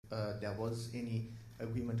there was any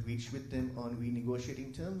agreement reached with them on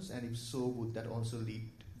renegotiating terms, and if so, would that also lead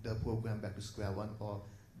the program back to square one, or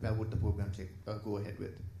where would the program go ahead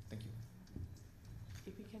with? Thank you.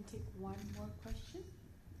 If we can take one more question.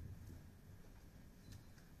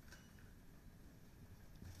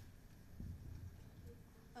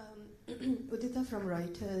 Udita from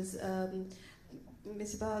Reuters.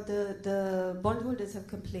 Ms. Ba, the bondholders have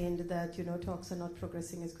complained that talks are not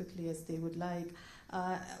progressing as quickly as they would like.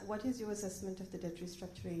 What is your assessment of the debt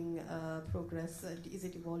restructuring progress? Is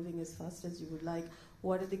it evolving as fast as you would like?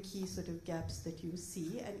 What are the key sort of gaps that you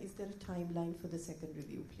see? And is there a timeline for the second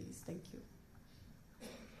review, please? Thank you.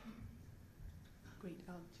 Great.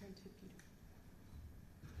 I'll turn to Peter.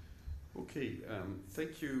 Okay.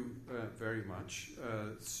 Thank you very much.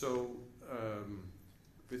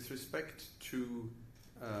 With respect to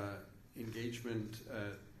engagement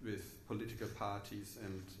with political parties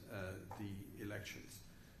and the elections.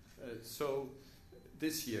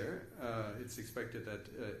 This year, it's expected that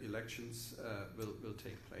elections will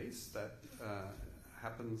take place. That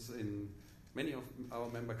happens in many of our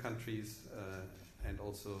member countries and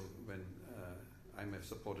also when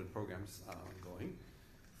IMF-supported programs are ongoing.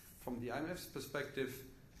 From the IMF's perspective,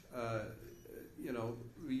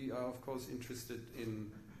 we are, of course, interested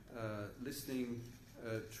in listening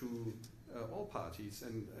to all parties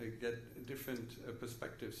and get different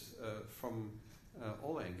perspectives from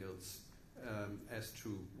all angles as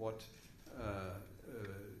to what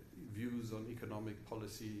views on economic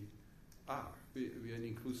policy are. We are an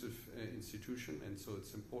inclusive institution, and so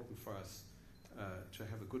it's important for us to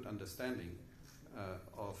have a good understanding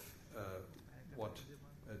of what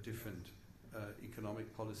different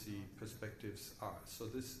economic policy perspectives are. So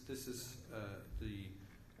this is the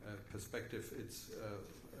perspective. It's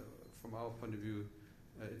from our point of view,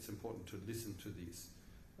 it's important to listen to these.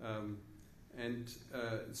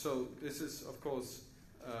 So this is, of course,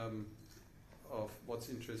 of what's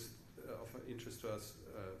of interest to us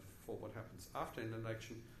for what happens after an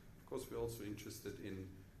election. Of course, we're also interested in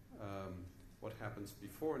what happens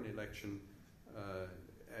before an election,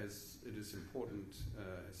 as it is important,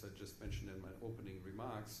 as I just mentioned in my opening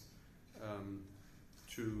remarks,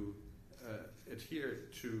 to adhere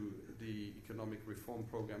to the economic reform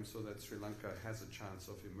program so that Sri Lanka has a chance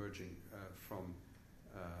of emerging from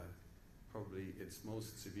probably its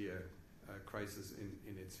most severe crisis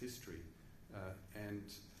in its history.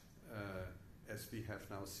 As we have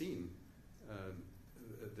now seen,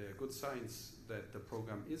 there are good signs that the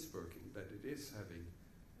program is working, that it is having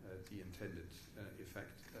the intended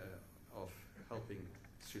effect of helping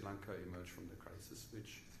Sri Lanka emerge from the crisis,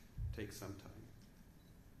 which takes some time.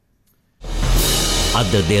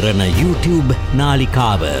 AdaDerana YouTube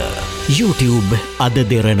නාලිකාව YouTube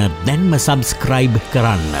AdaDerana දැන්ම subscribe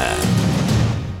කරන්න.